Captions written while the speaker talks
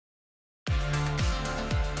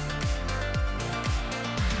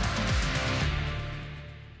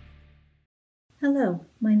Hello,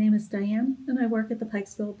 my name is Diane and I work at the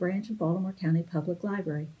Pikesville branch of Baltimore County Public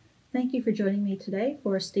Library. Thank you for joining me today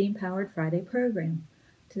for a STEAM-powered Friday program.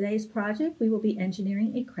 Today's project, we will be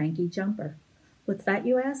engineering a cranky jumper. What's that,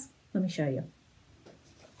 you ask? Let me show you.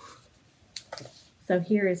 So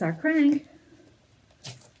here is our crank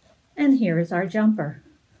and here is our jumper.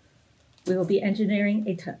 We will be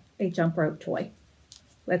engineering a jump rope toy.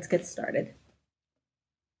 Let's get started.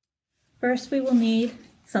 First, we will need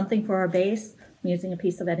something for our base. I'm using a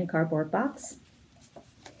piece of any cardboard box.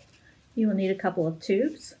 You will need a couple of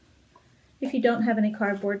tubes. If you don't have any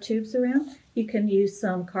cardboard tubes around, you can use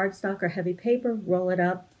some cardstock or heavy paper, roll it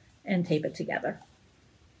up, and tape it together.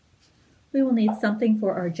 We will need something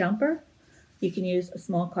for our jumper. You can use a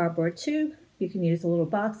small cardboard tube. You can use a little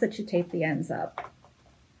box that you tape the ends up.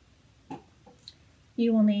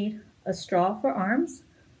 You will need a straw for arms.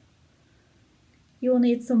 You will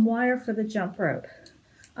need some wire for the jump rope.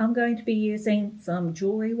 I'm going to be using some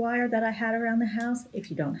jewelry wire that I had around the house. If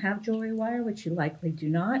you don't have jewelry wire, which you likely do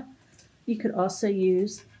not, you could also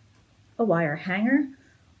use a wire hanger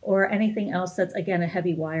or anything else that's, again, a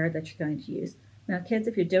heavy wire that you're going to use. Now, kids,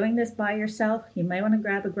 if you're doing this by yourself, you may want to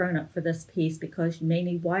grab a grown-up for this piece because you may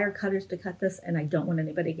need wire cutters to cut this, and I don't want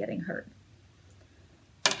anybody getting hurt.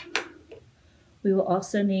 We will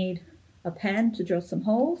also need a pen to drill some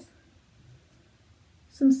holes,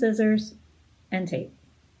 some scissors, and tape.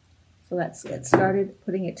 So let's get started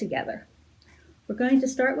putting it together. We're going to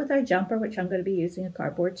start with our jumper, which I'm going to be using a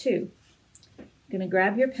cardboard tube. You're going to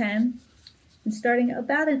grab your pen, and starting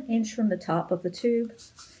about an inch from the top of the tube,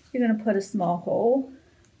 you're going to put a small hole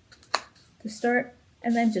to start,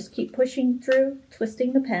 and then just keep pushing through,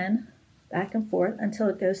 twisting the pen back and forth until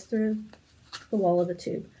it goes through the wall of the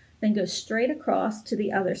tube. Then go straight across to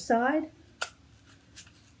the other side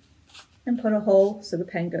and put a hole so the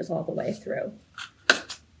pen goes all the way through.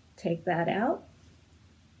 Take that out.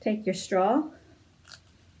 Take your straw,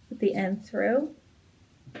 put the end through.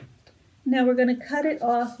 Now we're going to cut it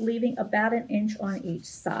off, leaving about an inch on each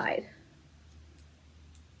side.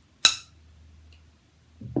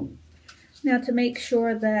 Now, to make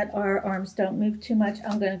sure that our arms don't move too much,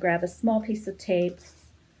 I'm going to grab a small piece of tape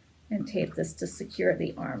and tape this to secure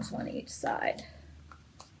the arms on each side.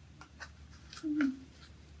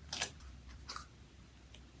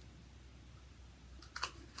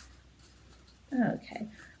 Okay,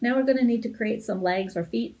 now we're going to need to create some legs or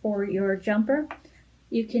feet for your jumper.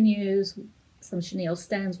 You can use some chenille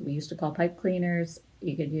stems, we used to call pipe cleaners.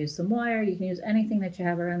 You could use some wire, you can use anything that you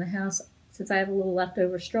have around the house. Since I have a little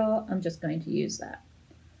leftover straw, I'm just going to use that.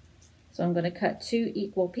 So I'm going to cut 2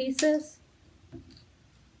 equal pieces.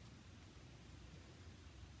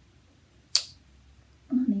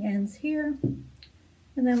 On the ends here,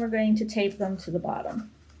 and then we're going to tape them to the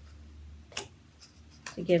bottom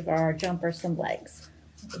to give our jumper some legs.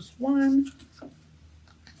 There's one.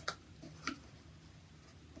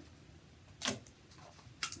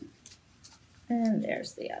 And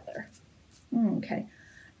there's the other. Okay,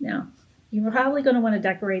 now you're probably going to want to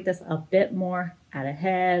decorate this a bit more. Add a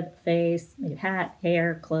head, face, maybe hat,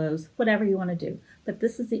 hair, clothes, whatever you want to do. But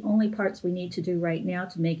this is the only parts we need to do right now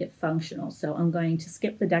to make it functional. So I'm going to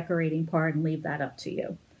skip the decorating part and leave that up to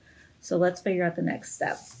you. So let's figure out the next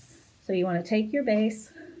step. So you want to take your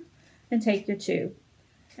base and take your tube.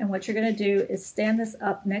 And what you're going to do is stand this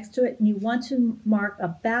up next to it, and you want to mark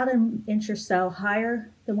about an inch or so higher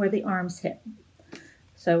than where the arms hit.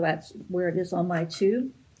 So that's where it is on my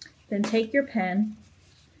tube. Then take your pen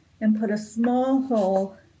and put a small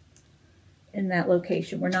hole in that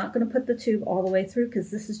location. We're not going to put the tube all the way through because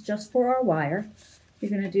this is just for our wire.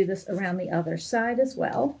 You're going to do this around the other side as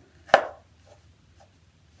well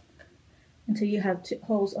until you have 2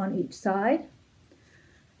 holes on each side.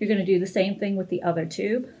 You're going to do the same thing with the other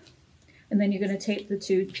tube, and then you're going to tape the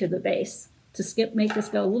tube to the base. To make this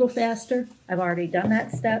go a little faster, I've already done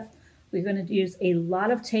that step. We're going to use a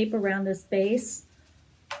lot of tape around this base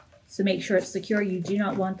to make sure it's secure. You do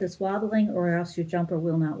not want this wobbling or else your jumper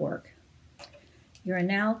will not work. You are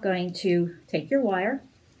now going to take your wire.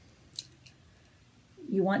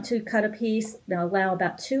 You want to cut a piece. Now allow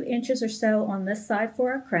about 2 inches or so on this side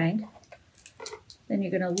for our crank. Then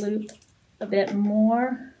you're going to loop a bit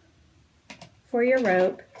more for your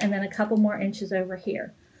rope, and then a couple more inches over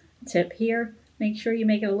here. Tip here, make sure you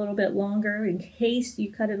make it a little bit longer in case you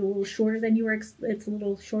cut it a little shorter than you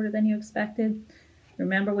expected.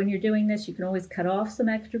 Remember, when you're doing this, you can always cut off some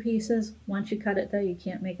extra pieces. Once you cut it though, you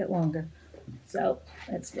can't make it longer. So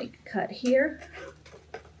let's make a cut here.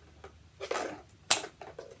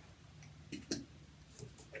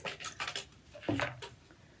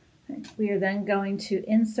 We are then going to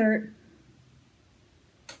insert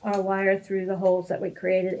our wire through the holes that we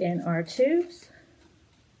created in our tubes.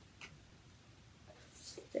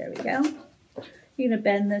 There we go. You're going to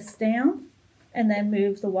bend this down and then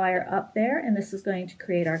move the wire up there, and this is going to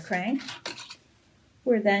create our crank.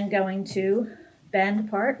 We're then going to bend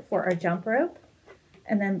part for our jump rope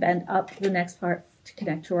and then bend up the next part to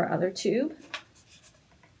connect to our other tube.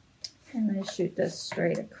 And then shoot this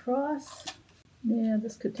straight across. Yeah,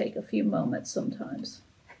 this could take a few moments sometimes.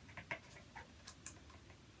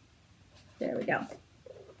 There we go.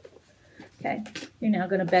 Okay, you're now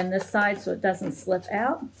going to bend this side so it doesn't slip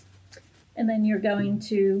out. And then you're going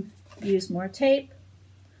to use more tape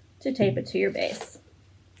to tape it to your base.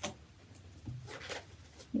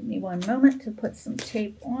 Give me one moment to put some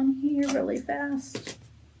tape on here really fast.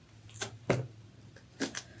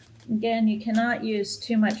 Again, you cannot use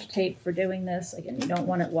too much tape for doing this. Again, you don't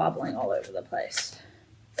want it wobbling all over the place.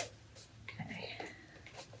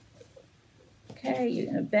 Okay, you're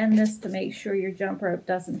going to bend this to make sure your jump rope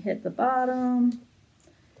doesn't hit the bottom.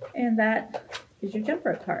 And that is your jump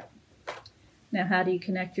rope part. Now, how do you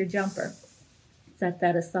connect your jumper? Set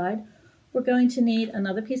that aside. We're going to need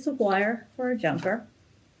another piece of wire for our jumper.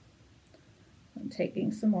 I'm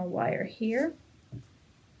taking some more wire here.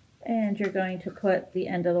 And you're going to put the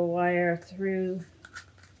end of the wire through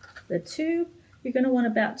the tube. You're going to want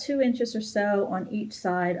about 2 inches or so on each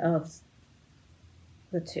side of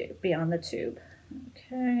the tube, beyond the tube.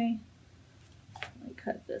 Okay, let me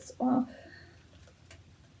cut this off.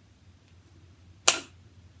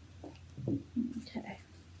 Okay,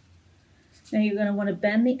 now you're going to want to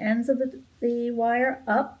bend the ends of the wire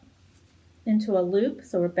up into a loop.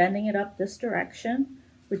 So we're bending it up this direction.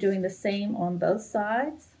 We're doing the same on both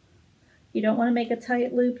sides. You don't want to make a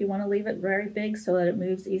tight loop. You want to leave it very big so that it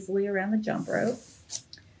moves easily around the jump rope.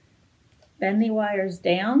 Bend the wires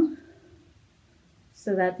down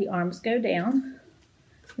so that the arms go down.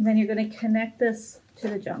 And then you're going to connect this to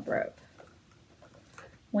the jump rope.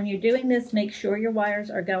 When you're doing this, make sure your wires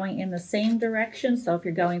are going in the same direction. So if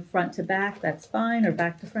you're going front to back, that's fine, or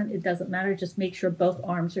back to front, it doesn't matter. Just make sure both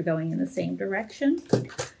arms are going in the same direction.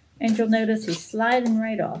 And you'll notice he's sliding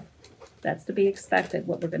right off. That's to be expected.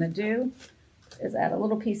 What we're going to do is add a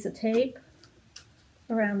little piece of tape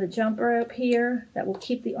around the jump rope here that will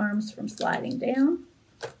keep the arms from sliding down.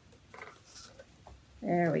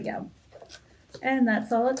 There we go. And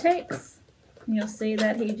that's all it takes. And you'll see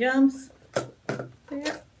that he jumps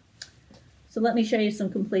there. So let me show you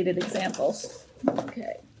some completed examples.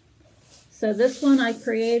 Okay. So this one I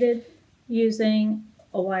created using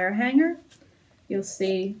a wire hanger. You'll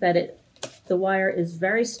see that the wire is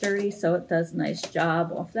very sturdy, so it does a nice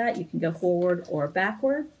job off that. You can go forward or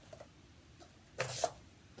backward.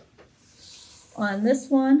 On this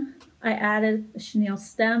one, I added a chenille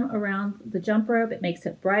stem around the jump rope. It makes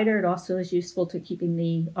it brighter. It also is useful to keeping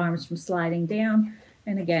the arms from sliding down.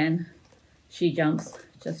 And again, she jumps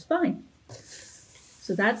just fine.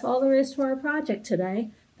 So that's all there is to our project today.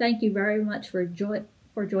 Thank you very much for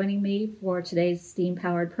joining me for today's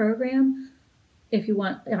STEAM-powered program. If you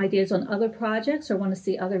want ideas on other projects or want to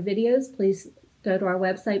see other videos, please go to our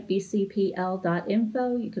website,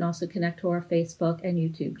 bcpl.info. You can also connect to our Facebook and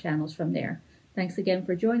YouTube channels from there. Thanks again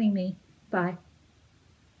for joining me. Bye.